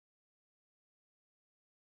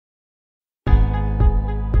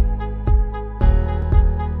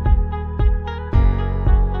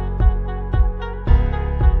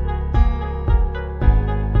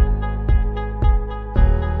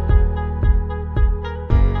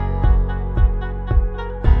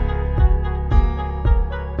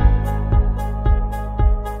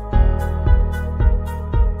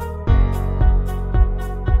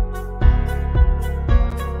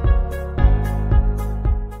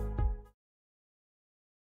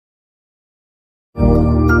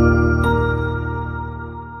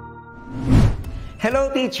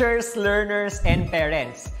Hello teachers, learners, and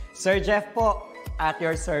parents. Sir Jeff po, at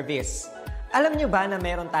your service. Alam nyo ba na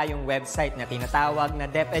meron tayong website na tinatawag na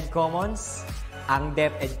DepEd Commons? Ang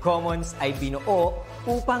DepEd Commons ay binuo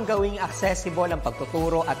upang gawing accessible ang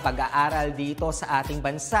pagtuturo at pag-aaral dito sa ating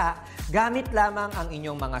bansa gamit lamang ang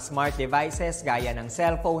inyong mga smart devices gaya ng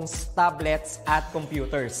cellphones, tablets, at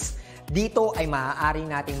computers. Dito ay maaari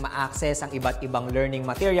nating ma-access ang iba't ibang learning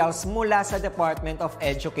materials mula sa Department of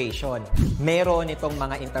Education. Meron itong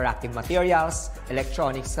mga interactive materials,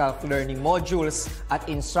 electronic self-learning modules, at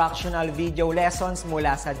instructional video lessons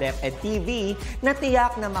mula sa DepEd TV na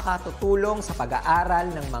tiyak na makatutulong sa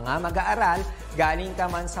pag-aaral ng mga mag-aaral galing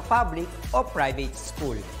ka man sa public o private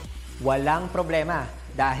school. Walang problema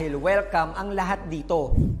dahil welcome ang lahat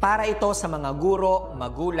dito. Para ito sa mga guro,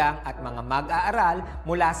 magulang at mga mag-aaral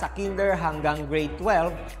mula sa kinder hanggang grade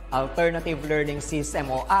 12, alternative learning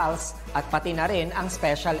system o ALS, at pati na rin ang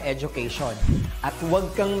special education. At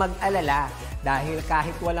huwag kang mag-alala dahil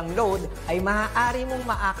kahit walang load ay maaari mong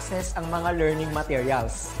ma-access ang mga learning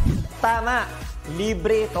materials. Tama,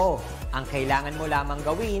 libre ito. Ang kailangan mo lamang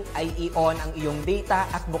gawin ay i-on ang iyong data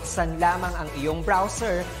at buksan lamang ang iyong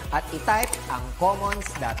browser at i-type ang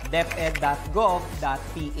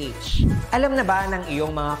commons.deped.gov.ph. Alam na ba ng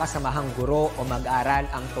iyong mga kasamahang guro o mag-aral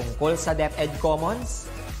ang tungkol sa DepEd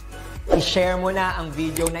Commons? I-share mo na ang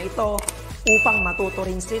video na ito upang matuto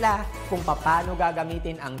rin sila kung paano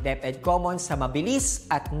gagamitin ang DepEd Commons sa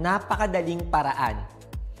mabilis at napakadaling paraan.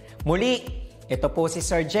 Muli, ito po si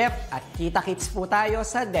Sir Jeff at kita-kits po tayo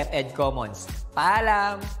sa DepEd Commons.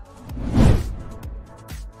 Paalam!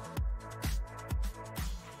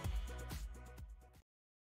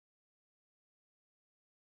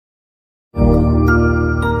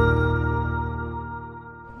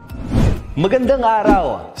 Magandang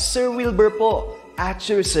araw! Sir Wilbur po, at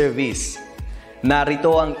your service.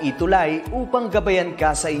 Narito ang ETUlay upang gabayan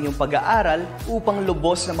ka sa inyong pag-aaral upang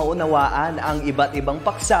lubos na maunawaan ang iba't ibang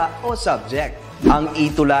paksa o subject. Ang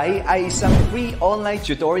ETUlay ay isang free online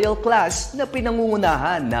tutorial class na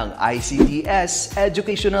pinangungunahan ng DepEd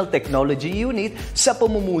Educational Technology Unit sa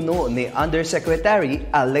pamumuno ni Undersecretary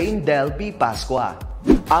Elaine Del B. Pascua.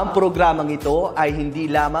 Ang programang ito ay hindi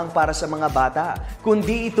lamang para sa mga bata,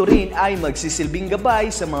 kundi ito rin ay magsisilbing gabay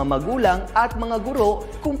sa mga magulang at mga guro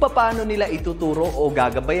kung paano nila ituturo o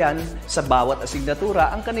gagabayan sa bawat asignatura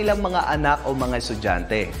ang kanilang mga anak o mga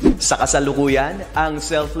estudyante. Sa kasalukuyan, ang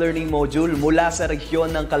self-learning module mula sa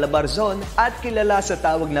rehiyon ng Calabarzon at kilala sa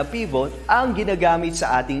tawag na Pivot ang ginagamit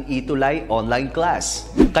sa ating ETUlay online class.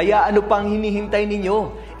 Kaya ano pang hinihintay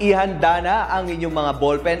ninyo? Ihanda na ang inyong mga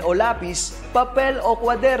ballpen o lapis, papel o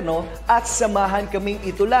kwaderno at samahan kaming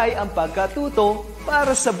itulay ang pagkatuto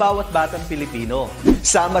para sa bawat batang Pilipino.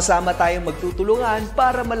 Sama-sama tayong magtutulungan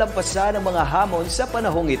para malampasan ang mga hamon sa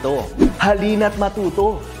panahong ito. Halina't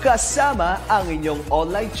matuto kasama ang inyong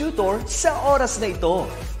online tutor sa oras na ito.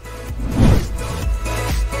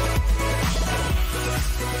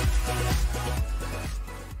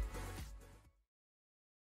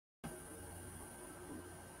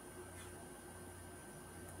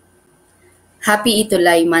 Happy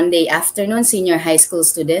ETUlay Monday afternoon, senior high school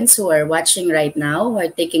students who are watching right now, who are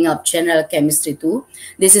taking up General Chemistry 2.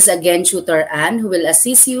 This is again Tutor Ann, who will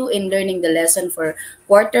assist you in learning the lesson for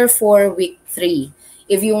Quarter 4, Week 3.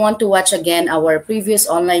 If you want to watch again our previous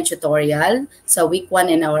online tutorial sa Week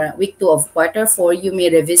 1 and our Week 2 of Quarter 4, you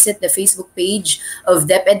may revisit the Facebook page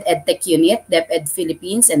of DepEd Edtech Unit, DepEd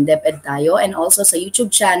Philippines, and DepEd Tayo, and also sa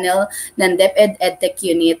YouTube channel ng DepEd Edtech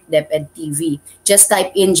Unit, DepEd TV. Just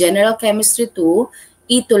type in General Chemistry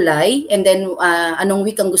 2, ETUlay, and then anong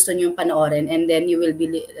week ang gusto nyo panoorin, and then you will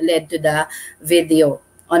be led to the video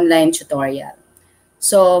online tutorial.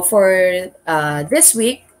 So for this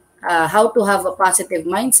week, how to have a positive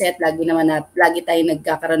mindset, lagi tayo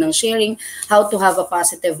nagkakaroon ng sharing, how to have a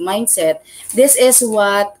positive mindset. This is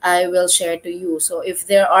what I will share to you. So if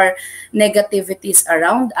there are negativities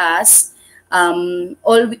around us,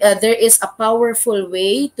 there is a powerful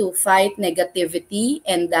way to fight negativity,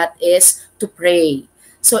 and that is to pray.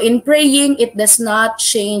 So in praying, it does not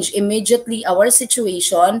change immediately our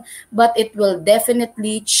situation, but it will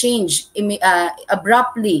definitely change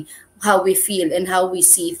abruptly how we feel and how we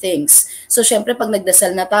see things. So syempre pag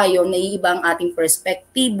nagdasal na tayo, naiiba ang ating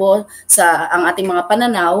perspektibo sa ang ating mga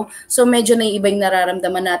pananaw. So medyo naiiba yung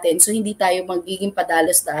nararamdaman natin. So hindi tayo magiging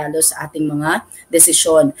padalos-dalos sa ating mga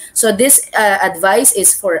desisyon. So this advice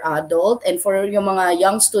is for adult and for yung mga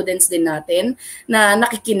young students din natin na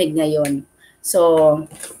nakikinig ngayon. So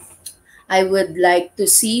I would like to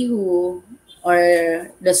see who are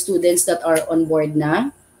the students that are on board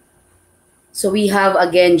na. So we have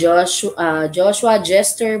again Joshua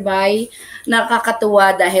Jester by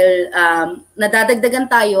nakakatuwa dahil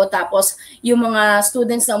nadadagdagan tayo tapos yung mga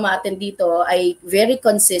students na umaattend dito ay very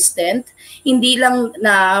consistent. Hindi lang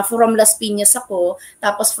na from Las Piñas ako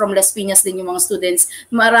tapos from Las Piñas din yung mga students.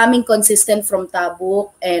 Maraming consistent from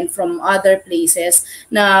Tabuk and from other places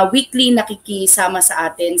na weekly nakikisama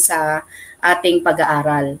sa atin sa ating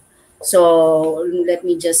pag-aaral. So let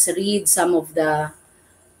me just read some of the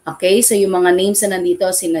okay, so yung mga names na nandito,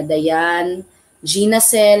 sina Dayan, Gina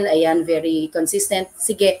Cell, ayan, very consistent.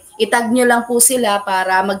 Sige, itag nyo lang po sila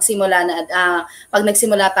para magsimula na, pag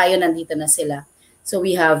nagsimula tayo, nandito na sila. So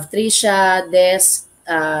we have Trisha, Des,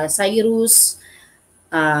 Cyrus,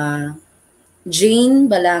 Jane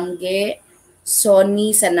Balangge, Sonny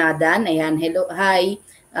Sanadan, ayan, hello, hi,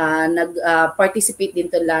 nag-participate din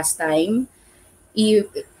to last time.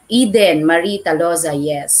 Eden, Marie Taloza,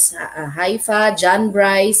 yes. Haifa, John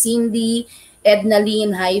Bryce, Cindy,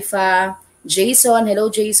 Ednaline, Haifa, Jason,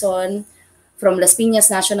 hello Jason, from Las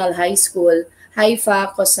Piñas National High School.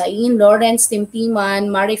 Haifa, Kosain, Lawrence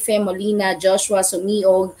Timtiman, Marife Molina, Joshua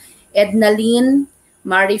Sumiog, Ednaline,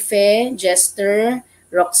 Marife, Jester,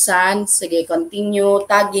 Roxanne. Sige, continue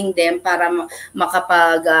tagging them para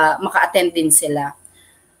maka-attend din sila.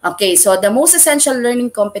 Okay, so the most essential learning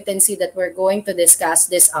competency that we're going to discuss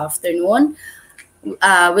this afternoon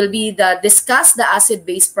will be discuss the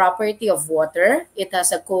acid-base property of water. It has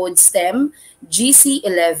a code STEM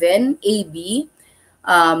GC11AB,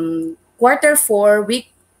 quarter 4, week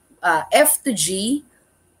F to G,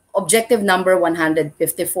 objective number 154.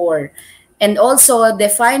 And also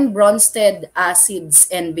define Bronsted acids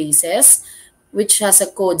and bases, which has a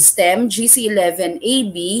code STEM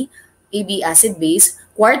GC11AB, AB acid base,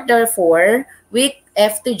 quarter 4, week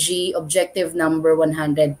F to G, objective number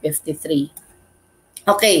 153.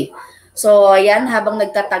 Okay, so ayan, habang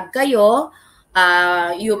nagtatag kayo,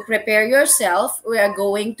 you prepare yourself. We are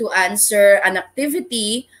going to answer an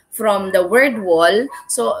activity from the word wall.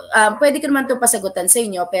 So, pwede ko naman ito pasagutan sa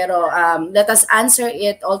inyo, pero let us answer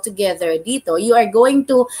it all together dito. You are going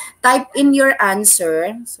to type in your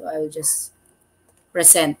answer. So, I will just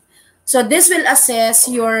present. So this will assess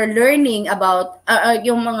your learning about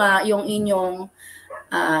yung inyong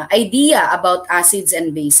idea about acids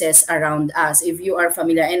and bases around us, if you are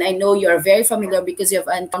familiar. And I know you are very familiar because you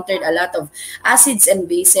have encountered a lot of acids and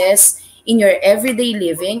bases in your everyday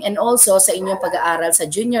living, and also sa inyong pag-aaral sa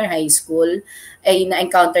junior high school ay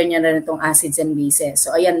na-encounter niyo na itong acids and bases.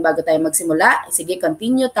 So ayan, bago tayo magsimula, sige,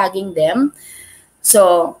 continue tagging them.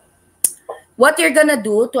 So what you're gonna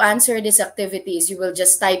do to answer this activity is you will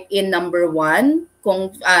just type in number 1.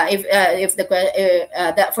 Kung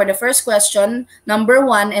for the first question, number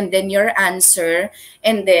 1, and then your answer.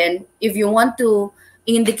 And then if you want to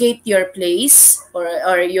indicate your place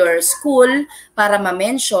or your school para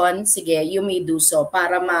ma-mention, sige, you may do so.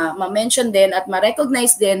 Para ma-mention din at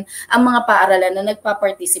ma-recognize din ang mga paaralan na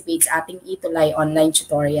nagpa-participate sa ating ETUlay online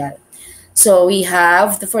tutorial. So we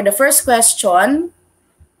have, for the first question,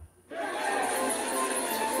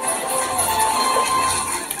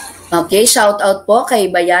 okay, shout out po kay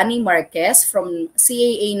Bayani Marquez from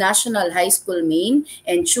CAA National High School Main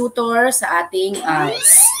and tutor sa ating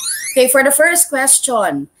ALS. Okay, for the first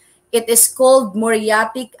question, it is called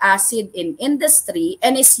muriatic acid in industry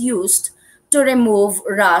and is used to remove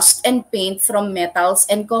rust and paint from metals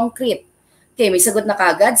and concrete. Okay, may sagot na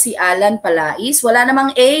kagad si Alan Palais. Wala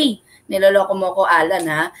namang A. Niloloko mo ko, Alan,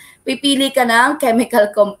 ha? Pipili ka ng chemical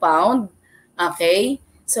compound. Okay?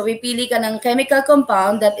 So pipili ka ng chemical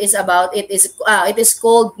compound that is it is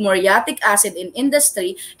called muriatic acid in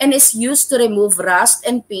industry and is used to remove rust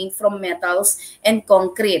and paint from metals and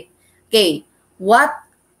concrete. Okay, what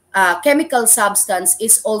chemical substance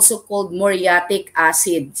is also called muriatic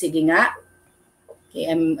acid? Sige nga.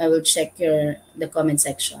 Okay, I will check the comment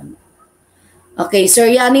section. Okay, Sir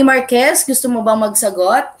Yani Marquez, gusto mo bang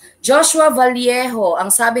magsagot? Joshua Vallejo, ang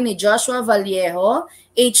sabi ni Joshua Vallejo,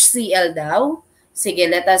 HCl daw. Sige,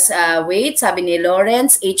 let us wait. Sabi ni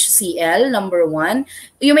Lawrence, HCl, number 1.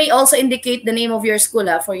 You may also indicate the name of your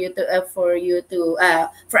school for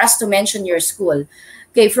us to mention your school.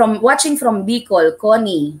 Okay, watching from Bicol,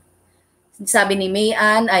 Connie. Sabi ni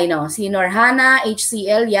Mayan, si Norhana,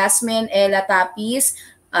 HCl, Yasmin, Ella Tapis,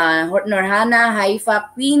 Norhana,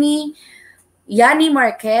 Haifa, Queenie, Yani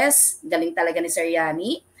Marquez, galing talaga ni Sir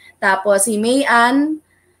Yani. Tapos si Mayan,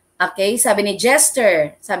 okay, sabi ni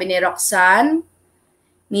Jester, sabi ni Roxanne,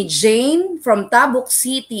 ni Jane from Tabuk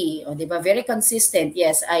City. O, di ba? Very consistent.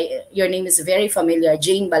 Yes, your name is very familiar.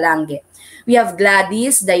 Jane Balangge. We have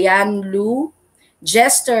Gladys, Diane Lu,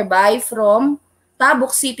 Jester Bai from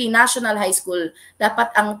Tabuk City National High School.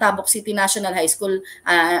 Dapat ang Tabuk City National High School,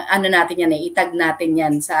 ano natin yan itag natin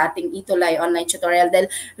yan sa ating ETUlay online tutorial dahil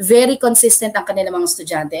very consistent ang kanilang mga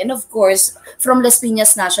estudyante. And of course, from Las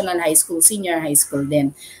Piñas National High School, senior high school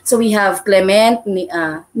din. So we have Clement,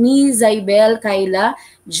 ni Zaibel Kayla,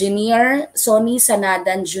 Junior, Sonny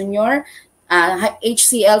Sanadan Jr.,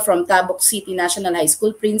 HCL from Tabuk City National High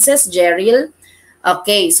School, Princess Jeril.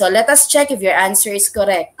 Okay, so let us check if your answer is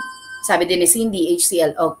correct. Sabi din ni Cindy,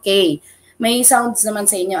 HCL. Okay. May sounds naman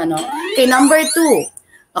sa inyo, ano? Okay, number 2.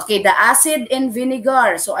 Okay, the acid in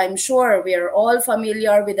vinegar. So I'm sure we're all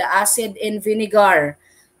familiar with the acid in vinegar.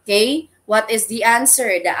 Okay, what is the answer?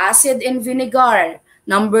 The acid in vinegar.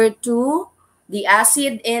 Number 2, the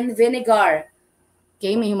acid in vinegar.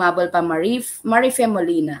 Okay, may humabol pa Marife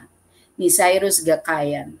Molina, ni Cyrus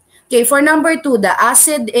Gakayan. Okay, for number 2, the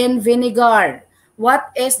acid in vinegar. What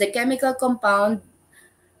is the chemical compound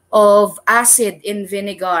of acid in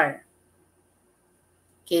vinegar?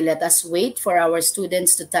 Okay, let us wait for our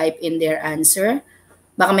students to type in their answer.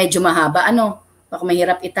 Baka medyo mahaba, ano? Baka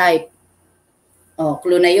mahirap i-type. Oh,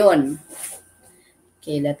 clue na yun.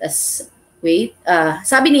 Okay, let us wait.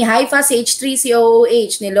 Sabi ni Haifa,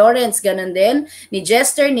 CH3COOH, ni Lawrence, ganun din. Ni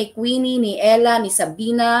Jester, ni Queenie, ni Ella, ni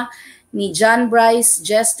Sabina, ni John Bryce,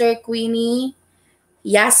 Jester, Queenie,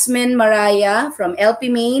 Yasmin Maraya from LP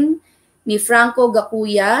Maine, ni Franco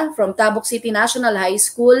Gakuya from Tabuk City National High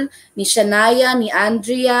School, ni Shania, ni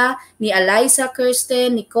Andrea, ni Eliza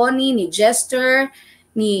Kirsten, ni Connie, ni Jester,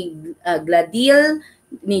 ni Gladil,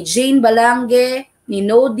 ni Jane Balange, ni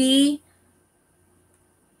Nodi,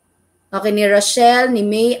 okay, ni Rochelle, ni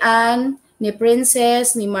Mayan, ni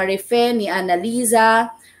Princess, ni Marife, ni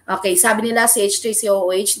Annalisa. Okay, sabi nila si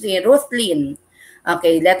H3COH, ni Ruthlyn.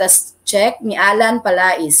 Okay, let us check. Ni Alan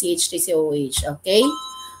Palais, CH3COH. Okay?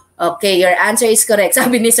 Okay, your answer is correct.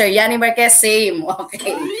 Sabi ni Sir Yanni Marquez, same.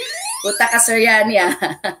 Okay. Puta ka, Sir Yanni.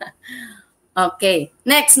 Okay.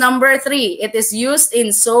 Next, number 3. It is used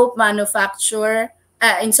in soap manufacture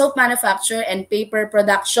and paper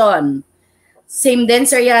production. Same din,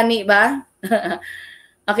 Sir Yanni, ba?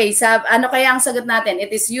 Okay, ano kaya ang sagot natin?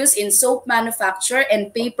 It is used in soap manufacture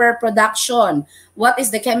and paper production. What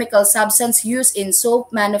is the chemical substance used in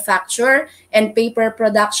soap manufacture and paper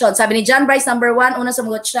production? Sabi ni John Bryce, number 1, una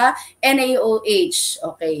sumagot siya, NaOH.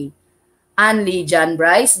 Okay. Anli John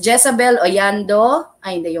Bryce. Jezabel Oyando.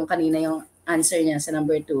 Ay, hindi, yung kanina yung answer niya sa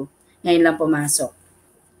number 2. Ngayon lang pumasok.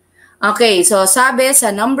 Okay, so sabi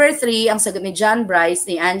sa number 3, ang sagot ni John Bryce,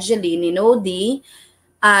 ni Angeline, ni Nodi,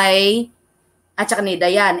 ay at saka ni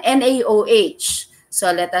Dayan, NaOH. So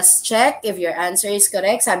let us check if your answer is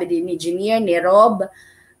correct. Sabi din ni Junior, ni Rob,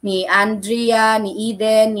 ni Andrea, ni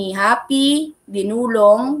Eden, ni Happy,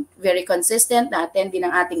 Dinulong, very consistent, na-attend din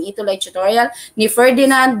ang ating ETUlay tutorial, ni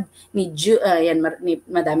Ferdinand, ni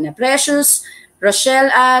madami na Precious, Rochelle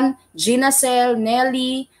Ann, Gina Cel,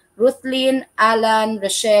 Nelly, Ruthlyn, Alan,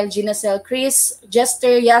 Rochelle, Gina Cel, Chris,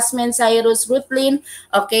 Jester, Yasmin, Cyrus, Ruthlyn.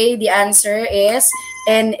 Okay, the answer is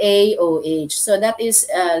NaOH. So that is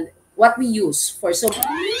what we use for soap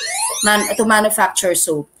to manufacture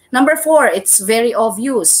soap. Number 4, it's very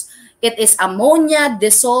obvious. It is ammonia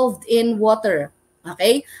dissolved in water.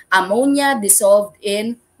 Okay? Ammonia dissolved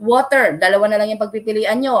in water. Dalawa na lang yung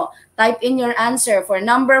pagpipilian nyo. Type in your answer for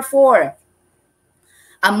number 4.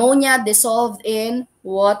 Ammonia dissolved in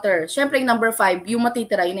water. Siyempre, yung number 5, yung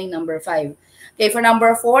matitira, yun yung number 5. Okay, for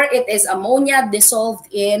number 4, it is ammonia dissolved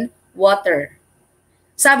in water.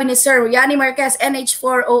 Sabi ni Sir Yanni Marquez,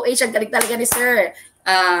 NH4OH, ang galing talaga ni Sir.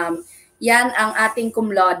 Yan ang ating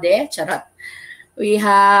cum laude. Charot. We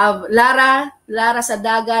have Lara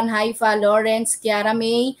Sadagan, Haifa, Lawrence, Kiara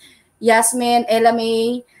May, Yasmin, Ella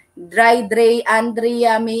May, Dre,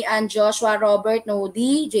 Andrea, Mayan, Joshua, Robert,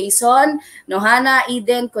 Nodi, Jason, Nohana,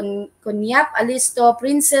 Eden, Kunyap, Alisto,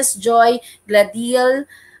 Princess Joy, Gladil,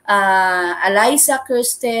 Eliza,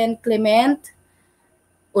 Kirsten, Clement,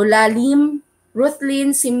 Ulalim,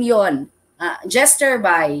 Ruthlyn, Simeon, Jester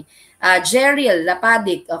by, Jeriel,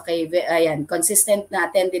 Lapadik. Okay, ayan, consistent na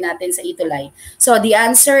attend din natin sa ETUlay. So the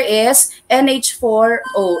answer is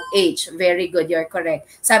NH4OH. Very good, you're correct.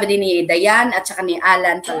 Sabi din ni Dayan at saka ni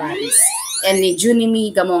Alan Palaris and ni Junimi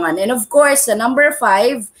Gamongan. And of course, sa number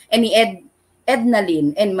 5, and ni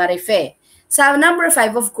Ednalyn and Marife. Sa number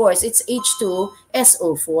 5, of course, it's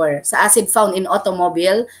H2SO4. Sa acid found in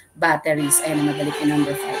automobile batteries. Ayan, madalik yung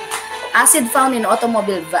number 5. Acid found in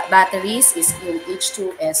automobile batteries is in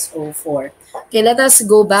H2SO4. Okay, let us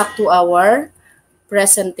go back to our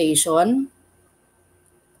presentation.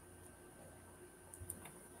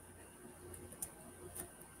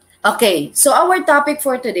 Okay, so our topic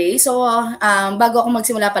for today, so bago ako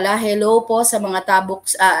magsimula pala, hello po sa mga Tabuk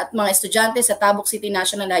at mga estudyante sa Tabuk City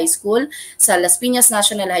National High School, sa Las Piñas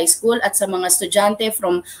National High School at sa mga estudyante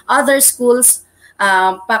from other schools.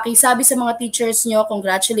 Pakisabi sa mga teachers nyo,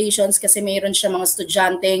 congratulations kasi mayroon siya mga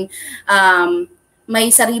estudyanteng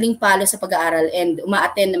may sariling palo sa pag-aaral and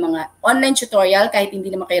uma-attend ng mga online tutorial kahit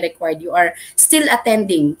hindi naman kayo required. You are still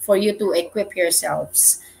attending for you to equip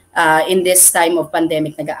yourselves in this time of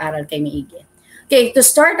pandemic, nag-aaral kay maigi. Okay, to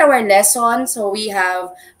start our lesson, so we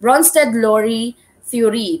have Bronsted-Lowry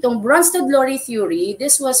theory. Itong Bronsted-Lowry theory,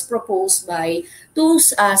 this was proposed by two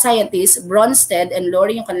scientists, Bronsted and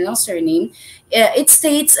Lowry, yung kanilang surname. It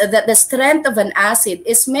states that the strength of an acid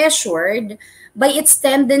is measured by its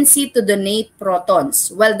tendency to donate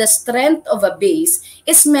protons, while the strength of a base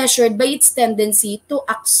is measured by its tendency to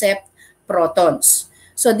accept protons.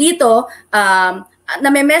 So dito,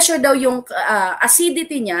 na-measure daw yung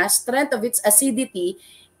acidity niya, strength of its acidity,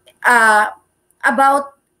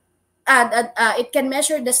 it can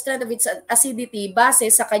measure the strength of its acidity base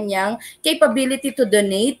sa kanyang capability to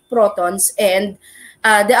donate protons and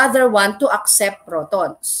the other one to accept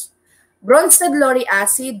protons. Bronsted-Lowry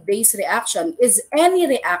acid-base reaction is any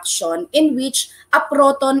reaction in which a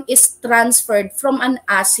proton is transferred from an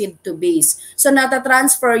acid to base. So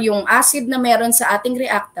natatransfer yung acid na meron sa ating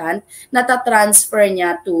reactant, natatransfer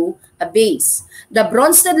niya to a base. The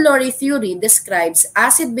Bronsted-Lowry theory describes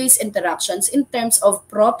acid-base interactions in terms of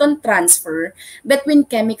proton transfer between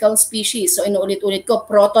chemical species. So inuulit-ulit ko,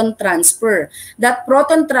 proton transfer. That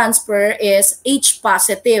proton transfer is H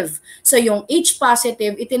positive. So yung H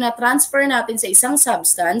positive, itinatransfer natin sa isang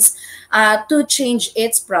substance to change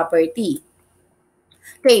its property.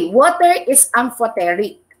 Okay, water is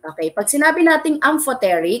amphoteric. Okay, pag sinabi nating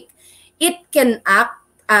amphoteric, it can act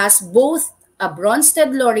as both a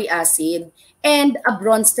Bronsted-Lowry acid and a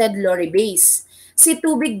Bronsted-Lowry base. Si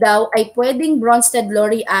tubig daw ay pwedeng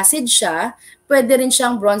Bronsted-Lowry acid siya, pwede rin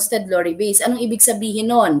siyang Bronsted-Lowry base. Anong ibig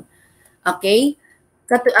sabihin nun? Okay?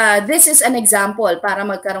 This is an example para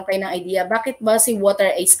magkaroon kayo ng idea bakit ba si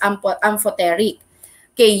water is amphoteric.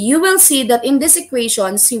 Okay, you will see that in this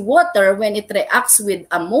equation, si water, when it reacts with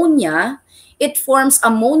ammonia, it forms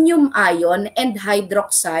ammonium ion and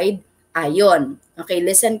hydroxide ion. Okay,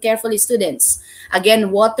 listen carefully, students.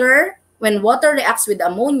 Again, when water reacts with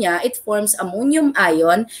ammonia, it forms ammonium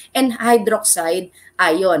ion and hydroxide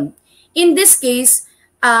ion. In this case,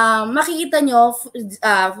 makikita nyo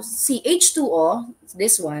si H2O,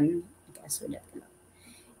 this one,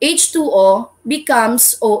 H2O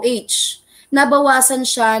becomes OH. Nabawasan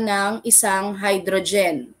siya ng isang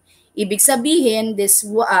hydrogen. Ibig sabihin, this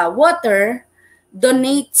water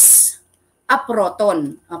donates a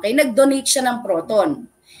proton. Okay, nag-donate siya ng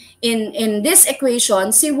proton. In this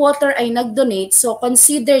equation, si water ay nag-donate, so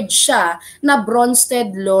considered siya na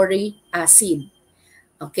Bronsted-Lowry acid.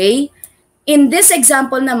 Okay? In this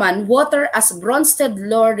example naman, water as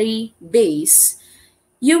Bronsted-Lowry base,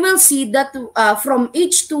 you will see that from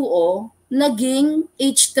H2O, naging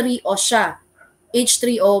H3O siya.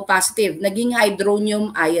 H3O positive, naging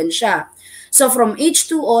hydronium ion siya. So from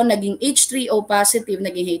H2O, naging H3O positive,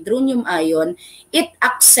 naging hydronium ion, it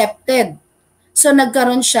accepted. So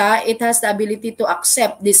nagkaroon siya, it has the ability to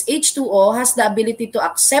accept. This H2O has the ability to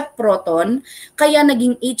accept proton, kaya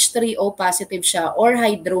naging H3O positive siya or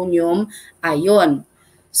hydronium ion.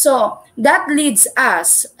 So that leads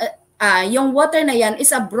us, yung water na yan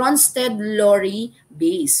is a Bronsted-Lowry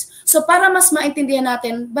base. So para mas maintindihan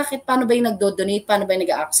natin, paano ba yung nagdo-donate, paano ba yung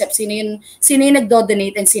nag-accept, sino yung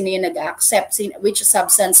nagdo-donate and sino yung nag-accept, which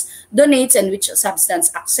substance donates and which substance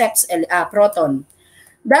accepts proton.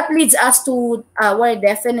 That leads us to our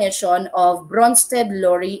definition of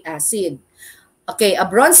Bronsted-Lowry acid. Okay, a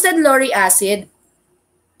Bronsted-Lowry acid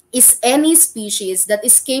is any species that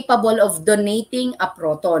is capable of donating a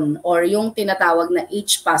proton or yung tinatawag na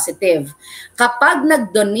H positive. Kapag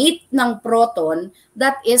nag-donate ng proton,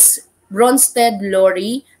 that is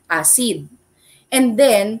Bronsted-Lowry acid. And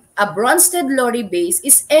then, a Bronsted-Lowry base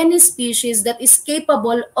is any species that is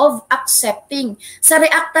capable of accepting. Sa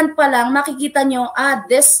reactant pa lang, makikita nyo,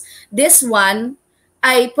 this one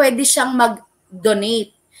ay pwede siyang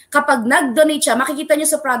mag-donate. Kapag nag-donate siya, makikita nyo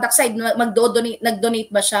sa product side,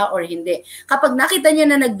 nag-donate ba siya or hindi. Kapag nakita nyo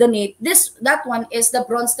na nag-donate, that one is the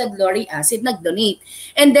Bronsted-Lowry acid, nag-donate.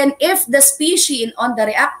 And then if the species on the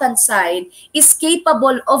reactant side is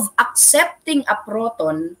capable of accepting a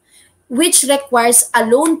proton, which requires a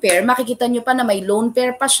lone pair, makikita nyo pa na may lone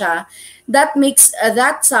pair pa siya, that makes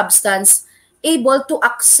that substance able to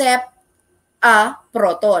accept a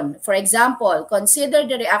proton. For example, consider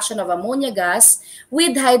the reaction of ammonia gas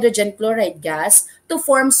with hydrogen chloride gas to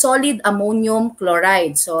form solid ammonium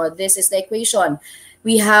chloride. So this is the equation.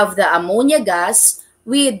 We have the ammonia gas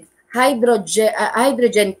with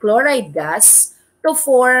hydrogen chloride gas to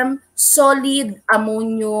form solid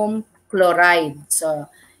ammonium chloride. So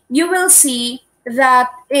you will see that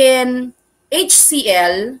in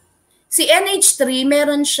HCl, si NH3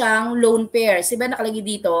 meron siyang lone pair. Diba nakalagay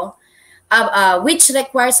dito? Which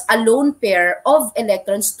requires a lone pair of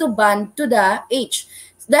electrons to bond to the H.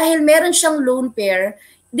 Dahil meron siyang lone pair,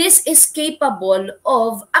 this is capable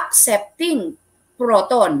of accepting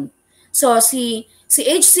proton. So si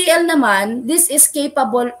HCl naman, this is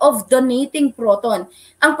capable of donating proton.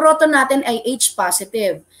 Ang proton natin ay H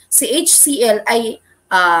positive. Si HCl ay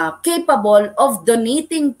capable of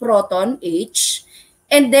donating proton H,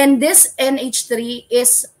 and then this NH3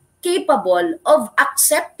 is capable of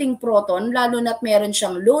accepting proton, lalo na't meron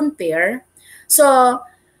siyang lone pair. So,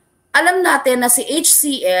 alam natin na si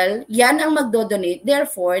HCl, yan ang magdodonate.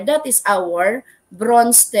 Therefore, that is our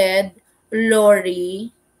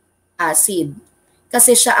Bronsted-Lowry acid.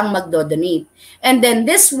 Kasi siya ang magdodonate. And then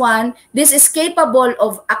this one, this is capable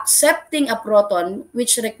of accepting a proton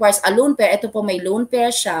which requires a lone pair. Ito po may lone pair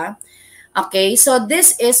siya. Okay, so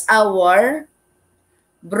this is our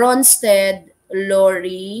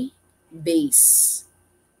Bronsted-Lowry base.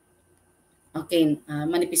 Okay,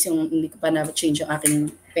 manipis yung, hindi ko pa na-change yung aking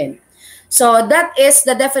pen. So that is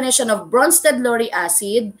the definition of Bronsted-Lowry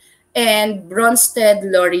acid and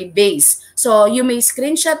Bronsted-Lowry base. So you may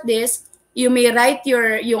screenshot this, you may write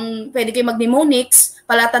pwede kayo mag-mnemonics,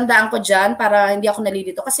 palatandaan ko dyan para hindi ako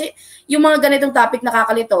nalilito. Kasi yung mga ganitong topic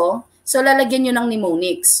nakakalito, so lalagyan nyo ng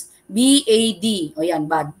mnemonics. BAD, o yan,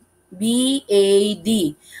 bad.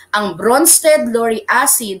 BAD. Ang Bronsted-Lowry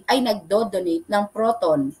acid ay nagdodonate ng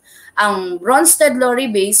proton. Ang Bronsted-Lowry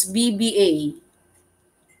base, BBA.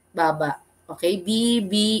 Baba. Okay,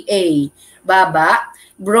 BBA. Baba.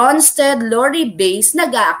 Bronsted-Lowry base,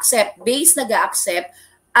 nag-a-accept. Base, nag-a-accept.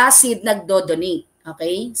 Acid, nagdodonate.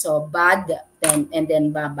 Okay, so bad, and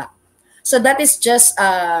then baba. So that is just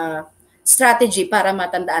a strategy para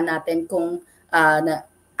matandaan natin kung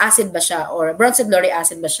acid ba siya, or Bronsted-Lowry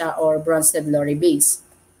acid ba siya, or Bronsted-Lowry base.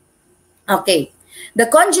 Okay. The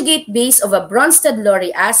conjugate base of a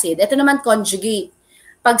Bronsted-Lowry acid, ito naman conjugate.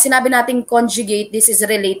 Pag sinabi natin conjugate, this is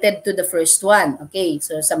related to the first one. Okay,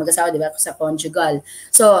 so sa mag-asawa, di ba, sa conjugal.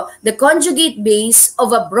 So, the conjugate base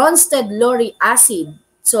of a Bronsted-Lowry acid,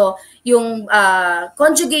 so yung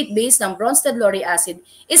conjugate base ng Bronsted-Lowry acid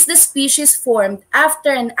is the species formed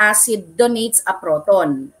after an acid donates a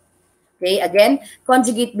proton. Okay, again,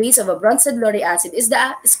 conjugate base of a Bronsted-Lowry acid is the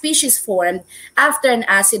species formed after an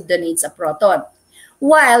acid donates a proton.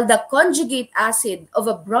 While the conjugate acid of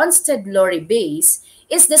a Bronsted-Lowry base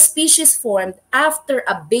is the species formed after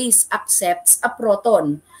a base accepts a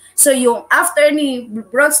proton. So yung after ni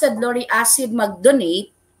Bronsted-Lowry acid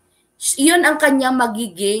mag-donate, yun ang kanyang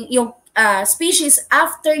magiging, yung species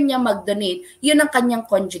after niya mag-donate, yun ang kanyang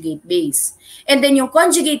conjugate base. And then yung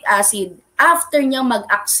conjugate acid, after niya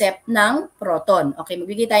mag-accept ng proton. Okay,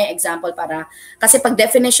 magbigay tayong example para, kasi pag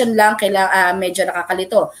definition lang, medyo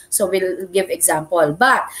nakakalito. So we'll give example.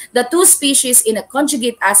 But the two species in a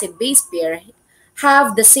conjugate acid-base pair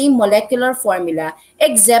have the same molecular formula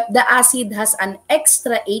except the acid has an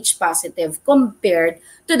extra H positive compared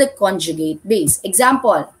to the conjugate base.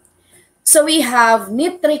 Example, so we have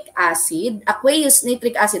nitric acid, aqueous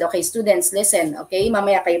nitric acid. Okay, students, listen. Okay,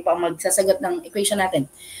 mamaya kayo pa magsasagot ng equation natin.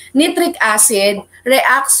 Nitric acid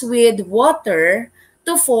reacts with water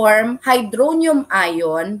to form hydronium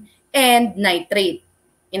ion and nitrate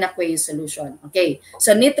in aqueous solution. Okay,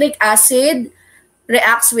 so nitric acid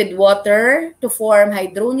reacts with water to form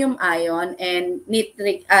hydronium ion and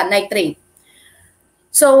nitrate.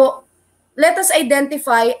 So, let us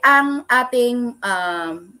identify ang ating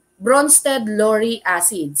Bronsted-Lowry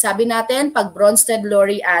acid. Sabi natin, pag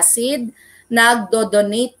Bronsted-Lowry acid,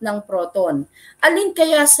 nagdodonate ng proton. Alin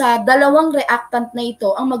kaya sa dalawang reactant na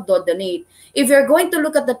ito ang magdodonate? If you're going to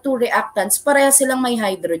look at the two reactants, pareha silang may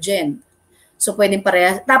hydrogen. So, pwedeng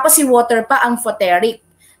pareha. Tapos si water pa ang photeric.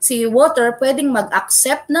 Si water pwedeng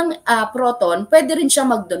mag-accept ng proton, pwede rin siya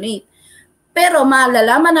mag-donate. Pero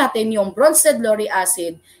malalaman natin yung Bronsted-Lowry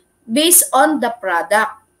acid based on the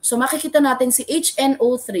product. So makikita natin si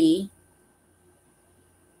HNO3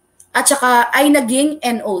 at saka ay naging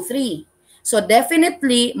NO3. So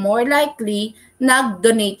definitely, more likely,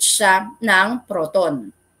 nag-donate siya ng proton.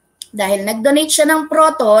 Dahil nag-donate siya ng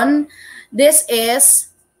proton, this is,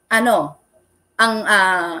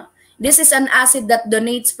 This is an acid that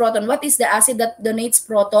donates proton. What is the acid that donates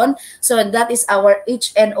proton? So that is our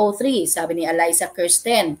HNO3, sabi ni Eliza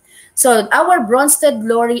Kirsten. So our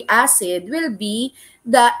Bronsted-Lowry acid will be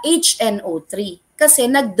the HNO3 kasi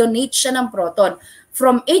nag-donate siya ng proton.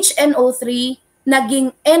 From HNO3,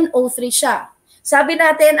 naging NO3 siya. Sabi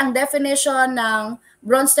natin, ang definition ng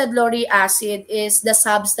Bronsted-Lowry acid is the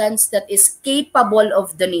substance that is capable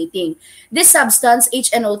of donating. This substance,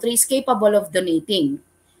 HNO3, is capable of donating.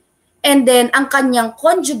 And then, ang kanyang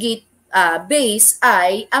conjugate base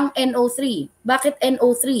ay ang NO3. Bakit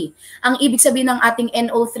NO3? Ang ibig sabihin ng ating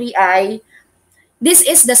NO3 ay, this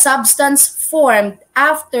is the substance formed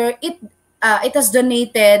after it has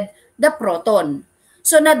donated the proton.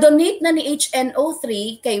 So, na-donate na ni HNO3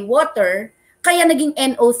 kay water, kaya naging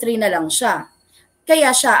NO3 na lang siya. Kaya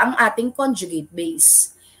siya ang ating conjugate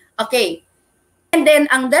base. Okay. And then,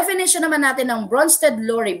 ang definition naman natin ng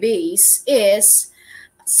Bronsted-Lowry base is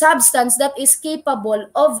substance that is capable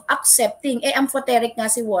of accepting. Amphoteric nga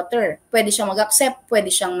si water. Pwede siyang mag-accept,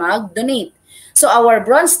 pwede siyang mag-donate. So, our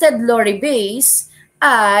Bronsted-Lowry base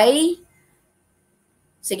ay,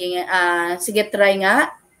 sige try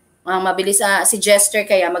nga. Mabilis si Jester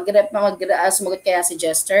kaya, sumagot kaya si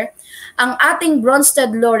Jester. Ang ating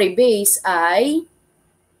Bronsted-Lowry base ay,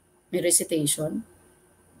 may recitation.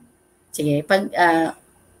 Sige,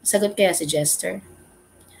 sagot kaya si Jester.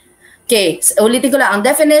 Okay, ulitin ko lang. Ang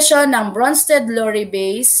definition ng Bronsted-Lowry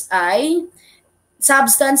base ay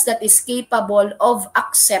substance that is capable of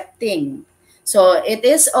accepting. So, it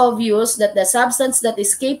is obvious that the substance that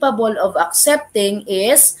is capable of accepting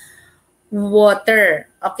is water.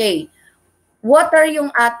 Okay. Water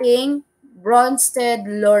yung ating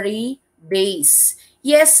Bronsted-Lowry base.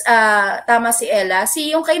 Yes, tama si Ella.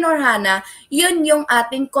 Yung kay Norhana, yun yung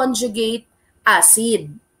ating conjugate acid.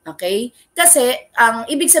 Okay? Kasi, ang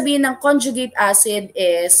ibig sabihin ng conjugate acid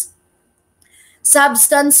is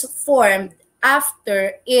substance formed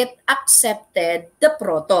after it accepted the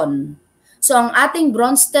proton. So, ang ating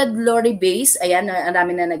Bronsted-Lowry base, ayan, ang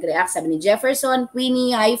dami na nag-react. Sabi ni Jefferson,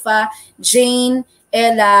 Queenie, Haifa, Jane,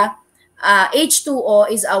 Ella, H2O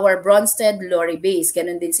is our Bronsted-Lowry base.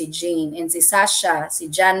 Ganon din si Jane, and si Sasha, si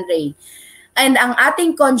John Ray. And ang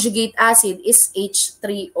ating conjugate acid is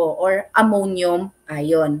H3O or ammonium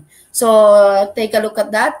ion. So, take a look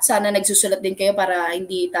at that. Sana nagsusulat din kayo para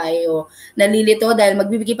hindi tayo nalilito dahil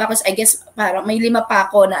magbibigay pa ako, I guess, para may 5 pa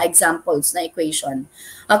ako na examples na equation.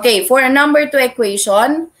 Okay, for a number 2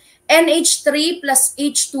 equation, NH3 plus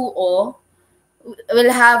H2O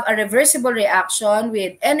will have a reversible reaction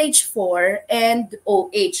with NH4 and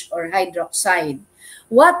OH or hydroxide.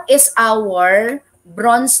 What is our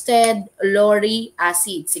Bronsted-Lowry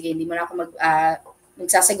acid? Sige, hindi mo na ako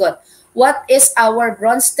magsasagot. What is our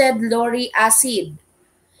Bronsted-Lowry acid?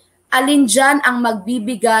 Alin dyan ang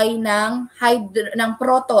magbibigay ng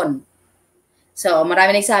proton? So,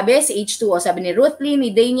 marami nagsabi, si H2O. Sabi ni Ruth Lee, ni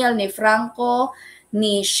Daniel, ni Franco,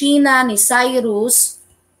 ni Sheena, ni Cyrus,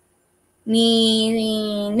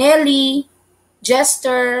 ni Nelly,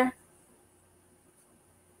 Jester,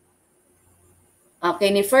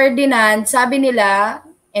 okay, ni Ferdinand, sabi nila,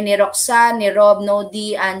 ni Roxanne, ni Rob,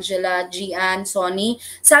 Nodi, Angela, Gian, Sonny,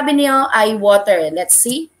 sabi niyo ay water. Let's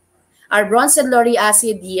see. Our Bronsted-Lowry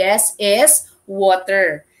acid, yes, is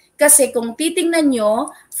water. Kasi kung titingnan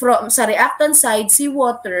nyo, sa reactant side, si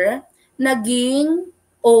water, naging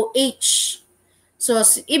OH. So,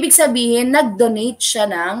 ibig sabihin, nag-donate siya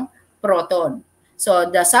ng proton. So,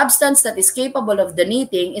 the substance that is capable of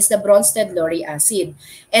donating is the Bronsted-Lowry acid.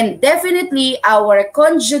 And definitely, our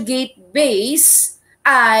conjugate base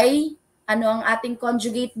ay, ano ang ating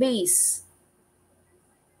conjugate base?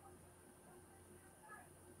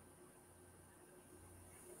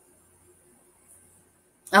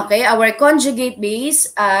 Okay, our conjugate base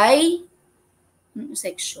ay,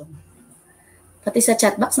 section. Pati sa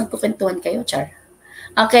chat box, nagkukwentuhan kayo, Char.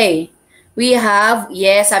 Okay. We have,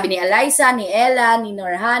 yes, sabi ni Eliza, ni Ella, ni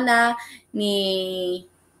Norhana, ni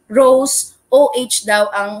Rose, OH daw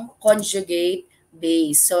ang conjugate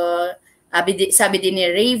base. So, sabi din ni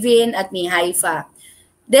Raven at ni Haifa.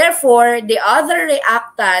 Therefore, the other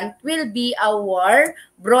reactant will be our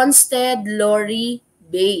Bronsted-Lowry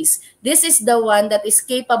base. This is the one that is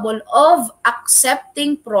capable of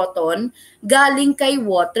accepting proton galing kay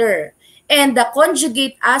water. And the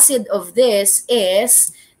conjugate acid of this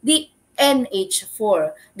is the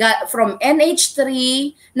NH4. From NH3,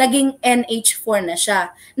 naging NH4 na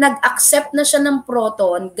siya. Nag-accept na siya ng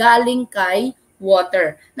proton galing kay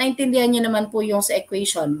water. Naintindihan niyo naman po yung sa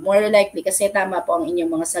equation. More likely, kasi tama po ang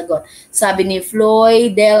inyong mga sagot. Sabi ni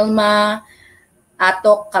Floyd, Delma,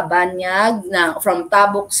 Atok Cabanyag from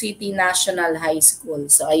Tabuk City National High School.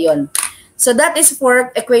 So, ayun. So, that is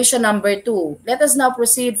for equation number 2. Let us now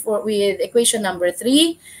proceed with equation number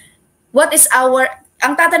 3. What is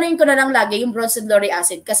ang tatanungin ko na lang lagi yung bronze and lauric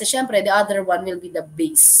acid kasi syempre the other one will be the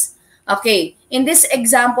base. Okay, in this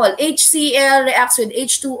example, HCl reacts with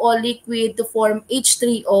H2O liquid to form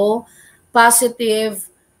H3O positive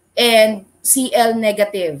and Cl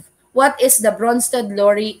negative. What is the Bronsted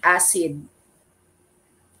lauric acid?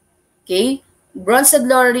 Okay, Bronsted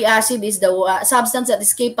lauric acid is the substance that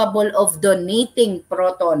is capable of donating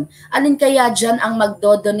proton. Alin kaya dyan ang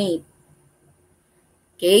magdo-donate?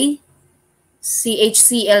 Okay,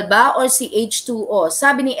 CHCl ba or CH2O?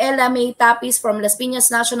 Sabi ni Ella May Tapis from Las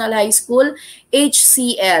Piñas National High School,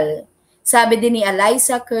 HCl. Sabi din ni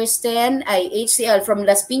Eliza Kirsten ay HCl from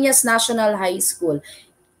Las Piñas National High School.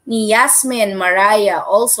 Ni Yasmin Maraya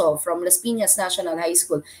also from Las Piñas National High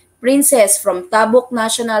School. Princess from Tabuk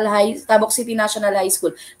City National High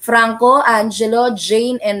School. Franco, Angelo,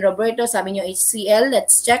 Jane, and Roberto, sabi nyo HCl.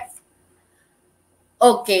 Let's check.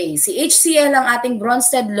 Okay, si HCl ang ating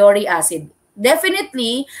Bronsted lauric acid.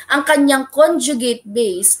 Definitely, ang kanyang conjugate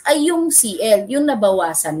base ay yung Cl, yung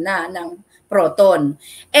nabawasan na ng proton.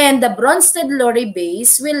 And the Bronsted lauric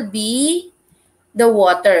base will be the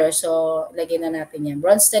water. So, lagyan na natin yan.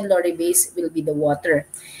 Bronsted lauric base will be the water.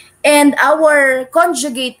 And our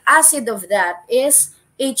conjugate acid of that is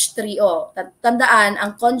H3O. Tandaan,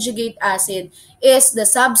 ang conjugate acid is the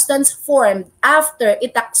substance formed after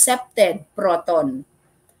it accepted proton.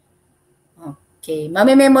 Okay,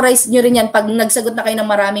 mamememorize nyo rin yan. Pag nagsagot na kayo ng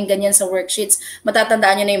maraming ganyan sa worksheets,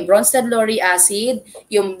 matatandaan nyo na yung Bronsted lauric acid,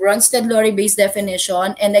 yung Bronsted lauric base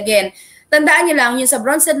definition, and again, tandaan nyo lang, yung sa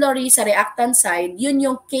Bronsted lauric sa reactant side, yun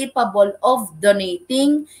yung capable of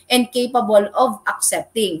donating and capable of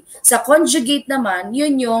accepting. Sa conjugate naman,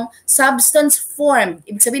 yun yung substance formed.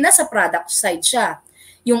 Ibig sabihin na sa product side siya.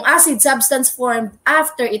 Yung acid substance formed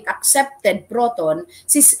after it accepted proton,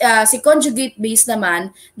 si conjugate base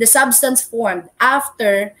naman, the substance formed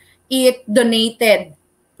after it donated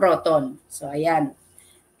proton. So, ayan.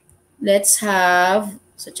 Let's have,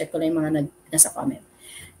 so check ko lang yung mga nasa comment.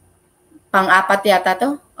 Pang-apat yata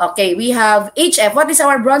to. Okay, we have HF. What is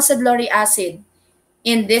our Bronsted lauric acid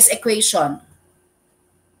in this equation?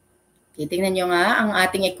 Okay, tingnan nyo nga ang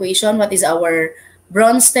ating equation. What is our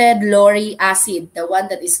Bronsted lauric acid? The one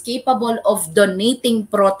that is capable of donating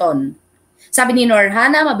proton. Sabi ni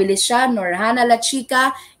Norhana, mabilis siya. Norhana La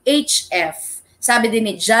Chica, HF. Sabi din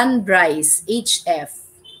ni John Bryce, HF.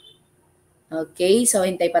 Okay, so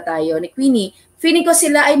hintay pa tayo ni Queenie. Feeling ko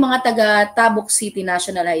sila ay mga taga Tabuk City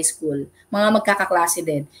National High School. Mga magkakaklase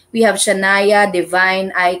din. We have Shania,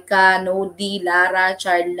 Divine, Aika, Nodi, Lara,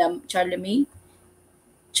 Charlemagne,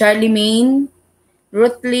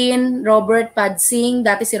 Ruthlin, Robert Padsing.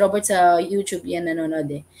 Dati si Robert sa YouTube yan nanonood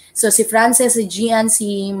eh. So si Frances, si Gian,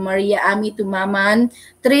 si Maria Ami Tumaman,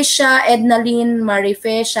 Trisha, Ednaline,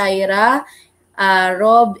 Marife, Shaira,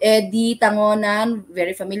 Rob, Eddie, Tangonan,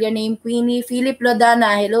 very familiar name, Queenie, Philip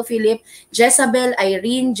Lodana, hello Philip, Jezabel,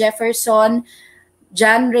 Irene, Jefferson,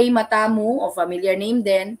 John Ray Matamu, of familiar name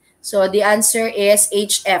din. So the answer is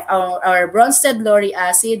HF. Our Bronsted lauric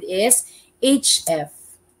acid is HF.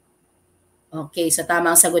 Okay, so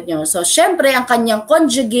tama ang sagot nyo. So syempre, ang kanyang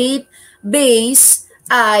conjugate base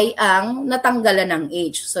ay ang natanggalan ng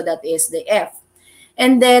H. So that is the F.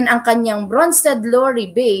 And then, ang kanyang Bronsted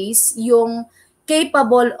lauric base, yung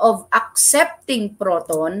capable of accepting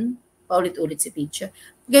proton, paulit-ulit si teacher,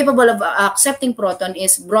 capable of accepting proton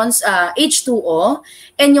is H2O,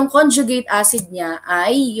 and yung conjugate acid niya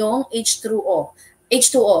ay yung H3O,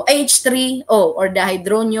 or the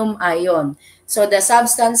hydronium ion. So the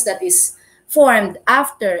substance that is formed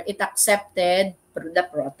after it accepted the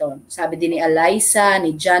proton. Sabi din ni Eliza,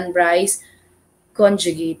 ni John Bryce,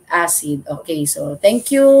 conjugate acid. Okay, so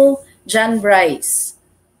thank you, John Bryce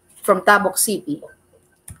from Tabuk City.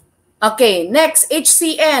 Okay, next,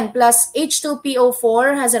 HCN plus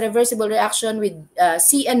H2PO4 has a reversible reaction with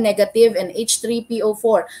Cn negative and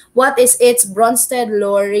H3PO4. What is its Bronsted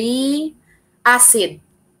lauric acid?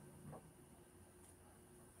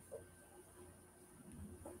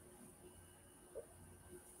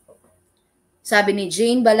 Sabi ni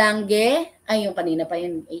Jane Balangge, ay yung kanina pa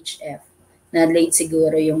yung HF. Na late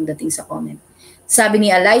siguro yung dating sa comment. Sabi ni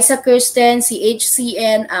Eliza Kirsten, si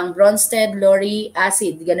HCN ang Bronsted lauric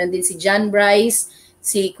acid. Ganon din si John Bryce,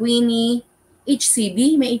 si Queenie,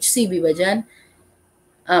 HCB. May HCB ba dyan?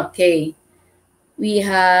 Okay. We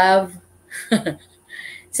have,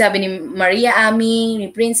 sabi ni Maria Ami, ni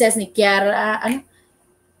Princess, ni Kiara,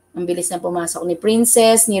 Ang bilis na pumasok ni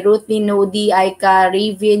Princess, ni Ruthie, Nodi, Aika,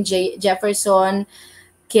 Ravin, Jefferson,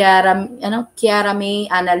 Kiara May,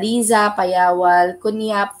 Annalisa, Payawal,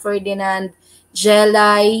 Kunyap, Ferdinand,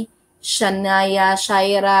 Jelay, Shania,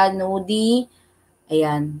 Shaira, Nodi,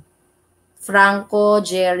 ayan, Franco,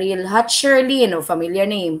 Jeril, Shirley, no, familiar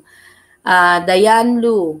name, Diane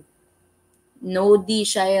Lu, Nodi,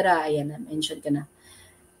 Shaira, ayan, mention ka na.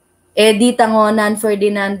 Eddie Tangonan,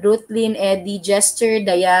 Ferdinand, Ruthlyn, Eddie, Jester,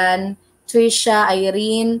 Diane, Trisha,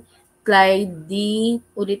 Irene, Clyde,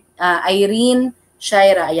 Irene,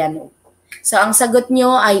 Shaira, ayan. So, ang sagot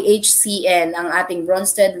nyo ay HCN, ang ating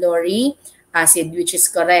Bronsted Lowry acid, which is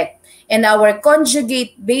correct. And our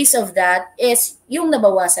conjugate base of that is yung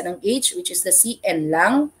nabawasan ng H, which is the CN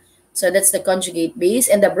lang. So, that's the conjugate base.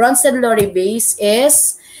 And the Bronsted Lowry base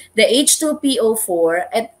is the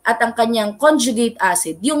H2PO4 at ang kanyang conjugate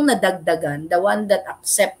acid, yung nadagdagan, the one that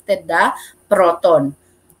accepted the proton.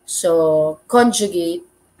 So, conjugate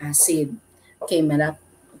acid. Okay,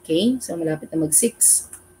 so malapit na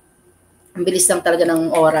mag-6. Ang bilis lang talaga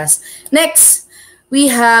ng oras. Next,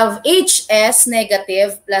 we have HS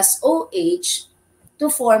negative plus OH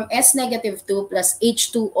to form S negative 2 plus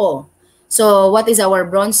H2O. So, what is our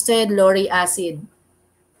Bronsted Lowry acid?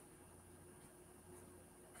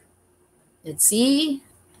 Let's see.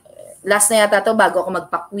 Last na yata to bago ako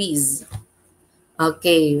magpa-quiz.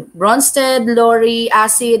 Okay. Bronsted Lowry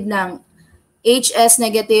acid ng HS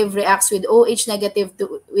negative reacts with OH negative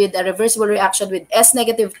with a reversible reaction with S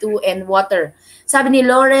negative 2 and water. Sabi ni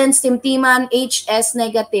Lawrence Timtiman, HS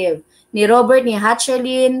negative. Ni Robert, ni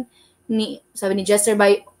Hatcherlin, sabi ni Jester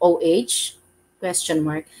by OH, question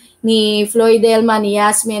mark. Ni Floyd Elma, ni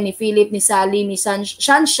Yasmin, ni Philip, ni Sally, ni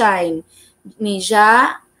Sunshine, ni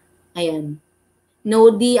Ja, ayan.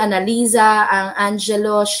 Nodi, Annalisa, ang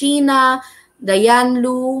Angelo, Sheena, Diane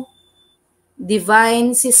Lu,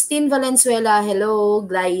 Divine, Sistine Valenzuela, hello,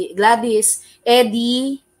 Gladys,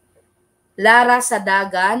 Eddie, Lara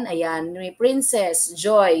Sadagan, ayan, ni Princess,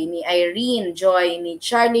 Joy, ni Irene, Joy, ni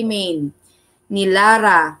Charlemagne, ni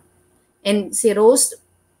Lara, and si Rose,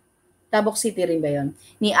 Tabok City rin ba yun?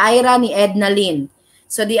 Ni Ira, ni Edna Lynn.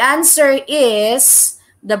 So the answer is,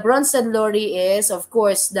 the Bronsted Lowry is, of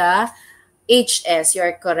course, the HS. You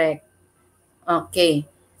are correct. Okay.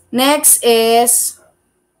 Next is,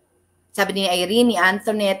 sabi ni Irene, ni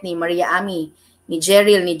Antoinette, ni Maria Ami, ni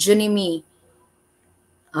Jeril, ni Junimi.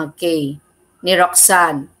 Okay. Ni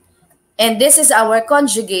Roxanne. And this is our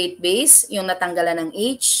conjugate base, yung natanggalan ng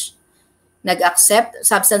H. Nag-accept,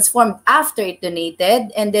 substance formed after it donated.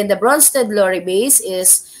 And then the Bronsted Lowry base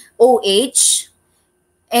is OH.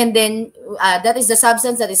 And then that is the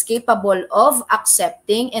substance that is capable of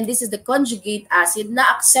accepting. And this is the conjugate acid na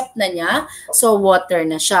accept na niya. So water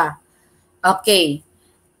na siya. Okay.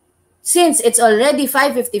 Since it's already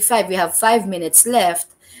 5:55, we have 5 minutes left.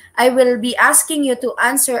 I will be asking you to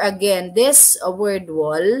answer again this word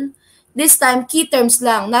wall. This time, key terms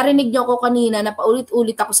lang. Narinig niyo ko kanina na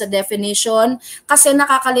paulit-ulit ako sa definition kasi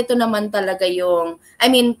nakakalito naman talaga yung,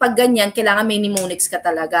 pag ganyan, kailangan may mnemonics ka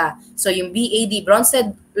talaga. So, yung BAD,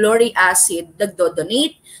 Bronsted Lowry acid,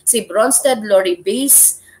 nagdo-donate. Si Bronsted Lowry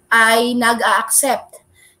base ay nag-a-accept.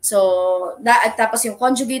 So, tapos yung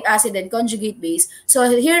conjugate acid and conjugate base. So,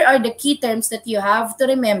 here are the key terms that you have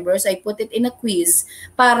to remember. So, I put it in a quiz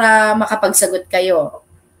para makapagsagot kayo.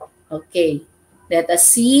 Okay. Let us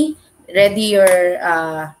see. Ready your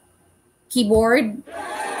keyboard.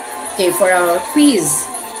 Okay, for our quiz.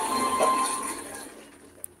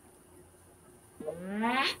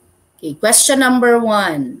 Okay, question number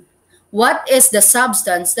 1. What is the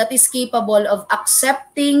substance that is capable of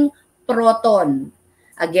accepting proton?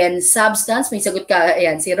 Again, substance, may sagot ka.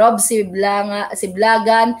 Ayan, si Rob, si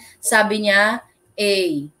Blagan, sabi niya A.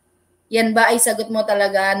 Yan ba ay sagot mo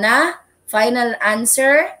talaga na final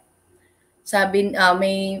answer? Sabi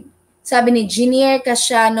ni Jinier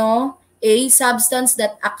Casiano, A, substance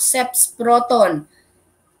that accepts proton.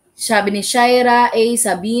 Sabi ni Shaira, A,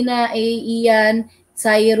 Sabina, A, Ian,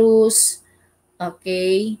 Cyrus,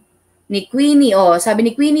 okay. Ni Queenie, sabi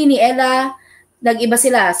ni Queenie, ni Ella, nag-iba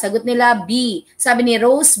sila. Sagot nila B. Sabi ni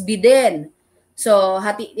Rose, B din. So,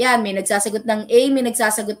 yan, may nagsasagot ng A, may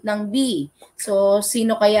nagsasagot ng B. So,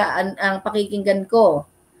 sino kaya ang pakikinggan ko?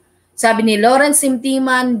 Sabi ni Lawrence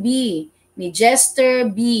Simtiman, B. Ni Jester,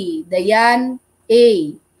 B. Diane, A.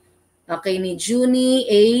 Okay, ni Junie,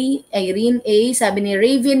 A. Irene, A. Sabi ni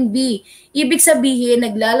Raven, B. Ibig sabihin,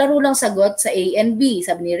 naglalaro lang sagot sa A and B.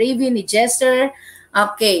 Sabi ni Raven, ni Jester.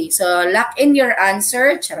 Okay, so lock in your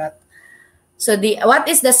answer. Charot. So, what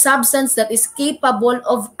is the substance that is capable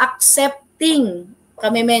of accepting?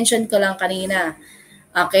 Kami mention ko lang kanina.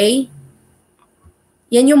 Okay?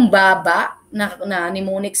 Yan yung baba na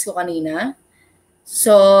mnemonics ko kanina.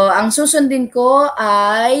 So, ang susundin ko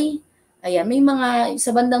ay, ayan, may mga,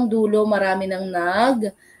 sa bandang dulo, marami nang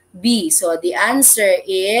nag-B. So, the answer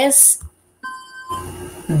is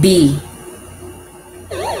B.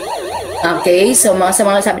 Okay, so sa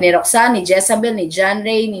mga sabi ni Roxanne, ni Jezabel, ni John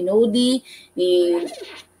Ray, ni Nodi, ni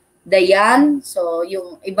Dayan. So,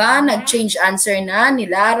 yung iba, nag-change answer na, ni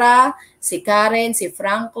Lara, si Karen, si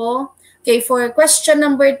Franco. Okay, for question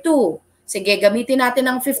number 2, sige, gamitin natin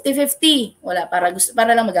ng 50-50. Wala,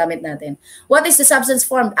 para lang magamit natin. What is the substance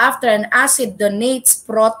formed after an acid donates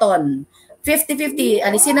proton? 50-50,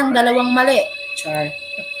 alisin ang dalawang mali. Char.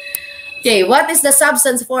 Okay, what is the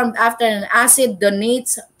substance formed after an acid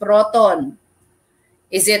donates proton?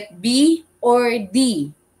 Is it B or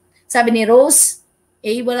D? Sabi ni Rose,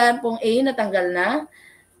 A, wala pong A, natanggal na.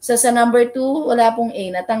 So sa number 2, wala pong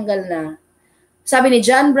A, natanggal na. Sabi ni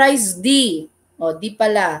John Bryce, D. O, D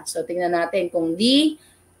pala. So tingnan natin kung D.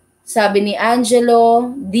 Sabi ni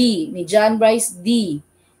Angelo, D. Ni John Bryce, D.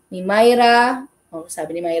 Ni Myra,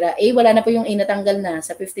 sabi ni Myra, A, wala na po yung A, natanggal na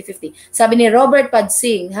sa 50-50. Sabi ni Robert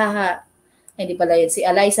Padsing, haha, hindi pala yun. Si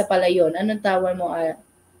Eliza pala yun. Anong tawag mo?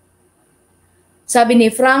 Sabi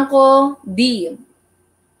ni Franco, D.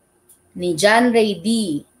 Ni John Ray,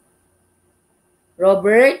 D.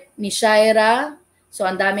 Robert, ni Shaira. So,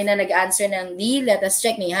 ang dami na nag-answer ng D. Let us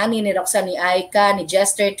check. Ni Honey, ni Roxanne, ni Aika, ni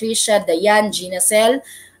Jester, Trisha, Dayan, Gina Cel.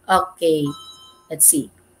 Okay. Let's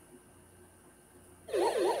see.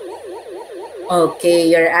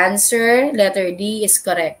 Okay. Your answer, letter D, is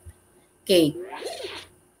correct. Okay.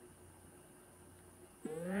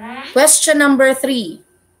 Question number 3.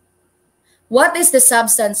 What is the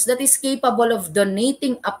substance that is capable of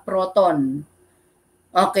donating a proton?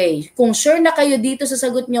 Okay. Kung sure na kayo dito sa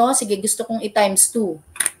sagot nyo, sige, gusto kong i-times 2.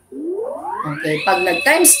 Okay. Pag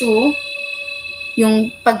nag-times 2,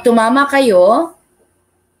 yung pag tumama kayo,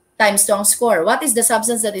 times 2 ang score. What is the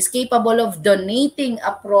substance that is capable of donating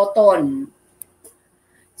a proton?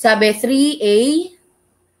 Sabi 3A,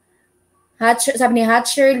 sabi ni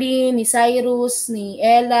Hatcherly, ni Cyrus, ni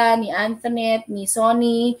Ella, ni Antoinette, ni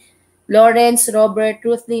Sonny, Lawrence, Robert,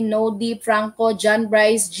 Ruthlyn, Nodi, Franco, John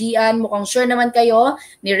Bryce, Gian. Mukhang sure naman kayo.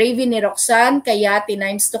 Ni Raven, ni Roxanne, kaya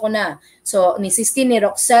tinimes to ko na. So, ni Sistine, ni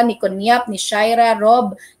Roxanne, ni Konyap, ni Shaira,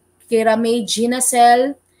 Rob, Kiramay, Gina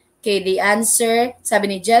Cel. Okay, the answer, sabi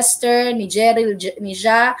ni Jester, ni Jeril, ni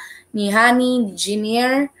Ja, ni Honey, ni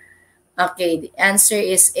Jinier. Okay, the answer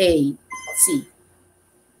is A. C.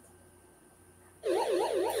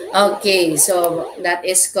 Okay, so that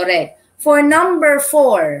is correct. For number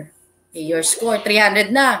 4, okay, your score,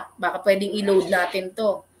 300 na. Baka pwedeng i-load natin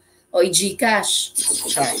to. O i-Gcash.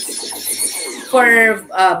 Sorry. For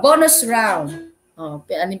bonus round,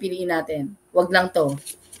 anong piliin natin? Wag lang to.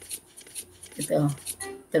 Ito.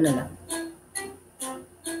 Ito na lang.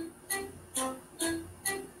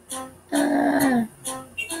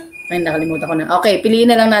 Ay, nakalimutan ko na. Okay,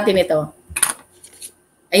 piliin na lang natin ito.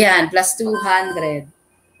 Ayan, plus 200.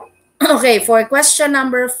 Okay, for question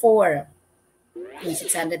number 4.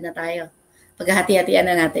 600 na tayo. Paghahati-hatian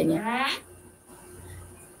na natin yan.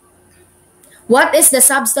 What is the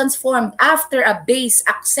substance formed after a base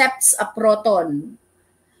accepts a proton?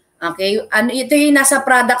 Okay, ito yung nasa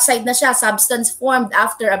product side na siya. Substance formed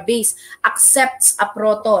after a base accepts a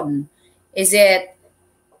proton. Is it,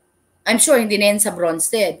 I'm sure hindi na yan sa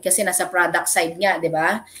Bronsted kasi nasa product side nga, di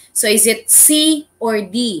ba? So is it C or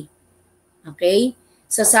D? Okay?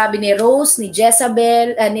 So sabi ni Rose, ni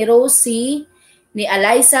Jezabel, ni Rose C, ni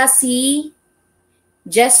Eliza C,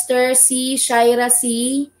 Jester C, Shaira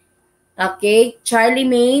C, okay, Charlie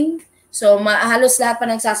Main. So halos lahat pa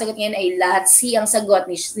nagsasagot ngayon ay lahat C ang sagot.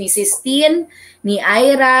 Ni Sistine, ni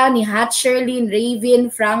Ira, ni Hatcherlyn,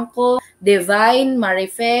 Raven, Franco, Divine,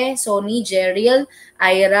 Marife, Sony, Jeril,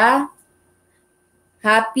 Ira,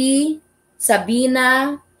 Happy,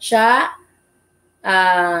 Sabina, Sha,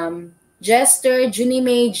 Jester,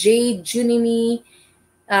 Junimay, Jade, Junimi,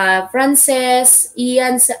 Frances,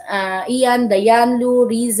 Ian, Dayanlu,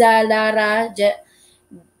 Riza, Lara,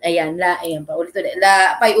 ayan,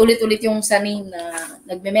 paulit-ulit yung sanin na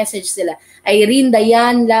nagme-message sila. Irene,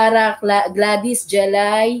 Dayan, Lara, Gladys,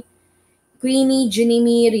 Jelay, Queenie,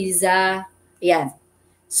 Junimi, Riza. Ayan.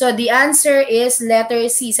 So the answer is letter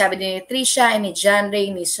C. Sabi ni Trisha, ni John Ray,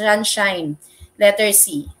 ni Sunshine. Letter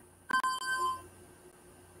C.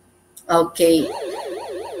 Okay.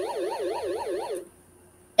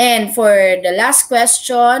 And for the last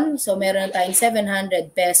question, so meron tayong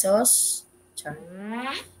 700 pesos.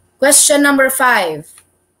 Question number 5.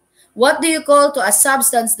 What do you call to a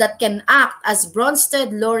substance that can act as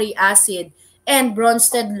Bronsted-Lowry acid and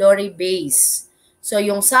Bronsted-Lowry base? So,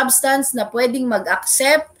 yung substance na pwedeng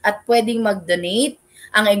mag-accept at pwedeng mag-donate,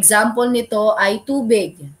 ang example nito ay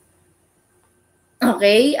tubig.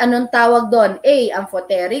 Okay? Anong tawag doon? A,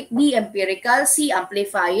 amphoteric, B, empirical, C,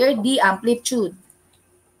 amplifier, D, amplitude.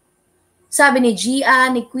 Sabi ni Gia,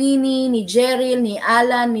 ni Queenie, ni Jeril, ni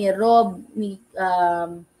Alan, ni Rob, ni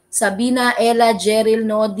Sabina, Ella, Jeril,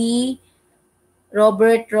 Nodi,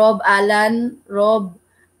 Robert, Rob, Alan, Rob,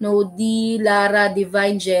 Nodi, Lara,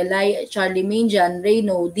 Divine, Jelay, Charlemagne, John Ray,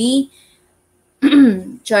 Nodi,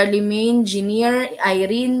 Charlemagne, Junior,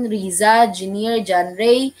 Irene, Riza, Junior, John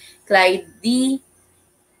Ray, Clyde D,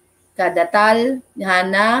 Kadatal,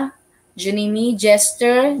 Hana, Junimi,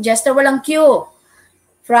 Jester, walang Q,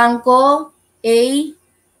 Franco, A,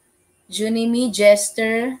 Junimi,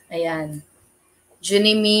 Jester, ayan,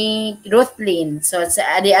 Junimi, Ruthlin. So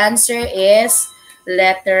the answer is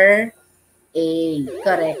letter A.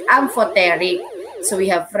 Correct. Amphoteric. So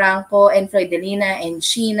we have Franco and Freudelina and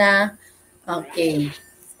Sheena. Okay.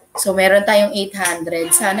 So meron tayong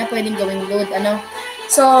 800. Sana pwedeng gawing load.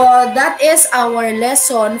 So that is our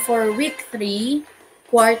lesson for week 3,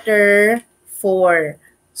 quarter 4.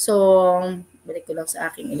 So balik ko lang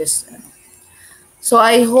sa aking illustration. So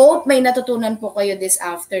I hope may natutunan po kayo this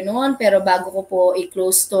afternoon. Pero bago ko po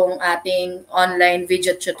i-close tong ating online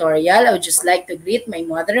video tutorial, I would just like to greet my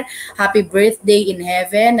mother. Happy birthday in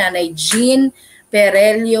heaven, Nanay Jean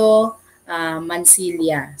Perelio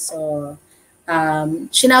Mancilia. So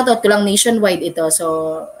sinoutout ko lang nationwide ito.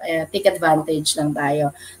 So take advantage lang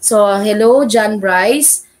tayo. So hello John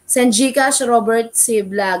Bryce, Senjikash Robert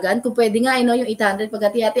Siblagan. Kung pwede nga, yung 800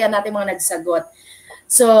 pagkati-hatian natin mga nagsagot.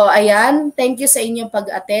 So, ayan, thank you sa inyong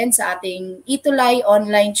pag-attend sa ating ETUlay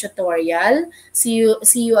online tutorial. See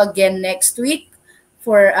you again next week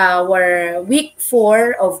for our week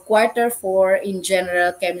 4 of quarter 4 in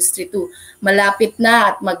General Chemistry 2. Malapit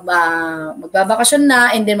na at magbabakasyon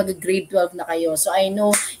na and then mag-grade 12 na kayo. So, I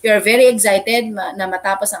know you're very excited na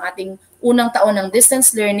matapos ang ating unang taon ng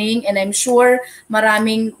distance learning and I'm sure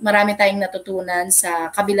marami tayong natutunan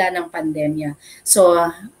sa kabila ng pandemya. So,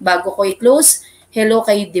 bago ko i-close, hello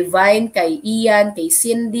kay Divine, kay Ian, kay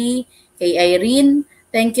Cindy, kay Irene.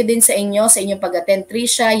 Thank you din sa inyong pag-attend.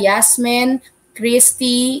 Trisha, Yasmin,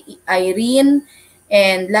 Christy, Irene,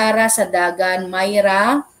 and Lara Sadagan,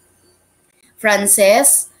 Myra,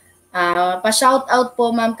 Frances. Pa-shout out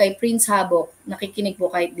po ma'am kay Prince Habok. Nakikinig po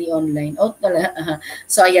kahit di online.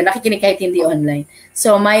 So ayan, nakikinig kahit hindi online.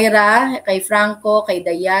 So Myra, kay Franco, kay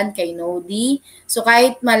Dayan, kay Nodi. So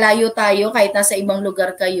kahit malayo tayo, kahit nasa ibang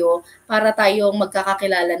lugar kayo, para tayong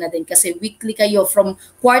magkakakilala na din. Kasi weekly kayo, from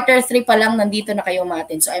quarter 3 pa lang nandito na kayo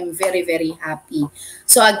umatin. So I'm very, very happy.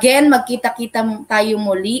 So again, magkita-kita tayo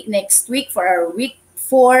muli next week for our week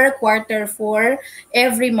 4, quarter 4,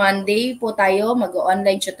 every Monday po tayo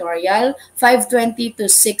mag-online tutorial, 5:20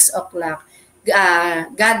 to 6 o'clock.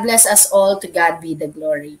 God bless us all. To God be the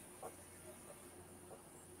glory.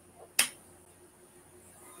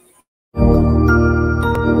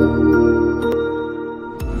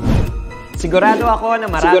 Sigurado ako na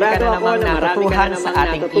marami ka na namang natutuhan sa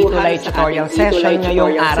ating ETUlay tutorial session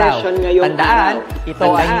ngayong araw. Tandaan, ito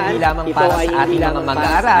ay hindi lamang para sa ating mga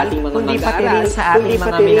mag-aaral, kundi pati rin sa ating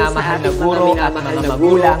mga minamahal na guro at mga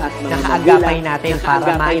magulang na kaagapay natin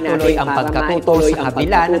para maituloy ang pagkatuto sa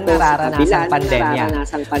kabila ng nararanasang pandemya.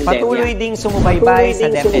 Patuloy ding sumubaybay sa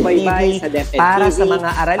DepEd TV para sa mga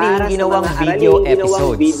araling ginawang video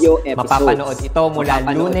episodes. Mapapanood ito mula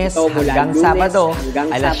Lunes hanggang Sabado,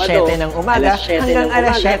 alas 7 ng umaga hanggang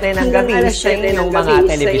alas 7 ng gabi sa inyong mga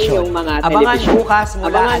telebisyon. Abangan bukas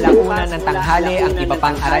mula alauna ng tanghali ang iba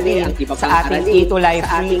pang aralin sa ating ETUlay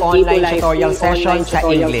free online tutorial session sa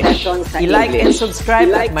English. I-like and subscribe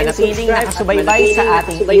at manatiling nakasubaybay sa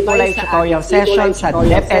ating ETUlay tutorial session sa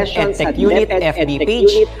DepEd Edtech Unit FB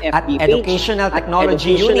page at Educational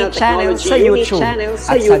Technology Unit channel sa YouTube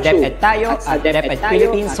at sa DepEd Tayo at DepEd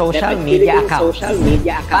Philippines social media account.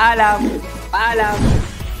 Paalam!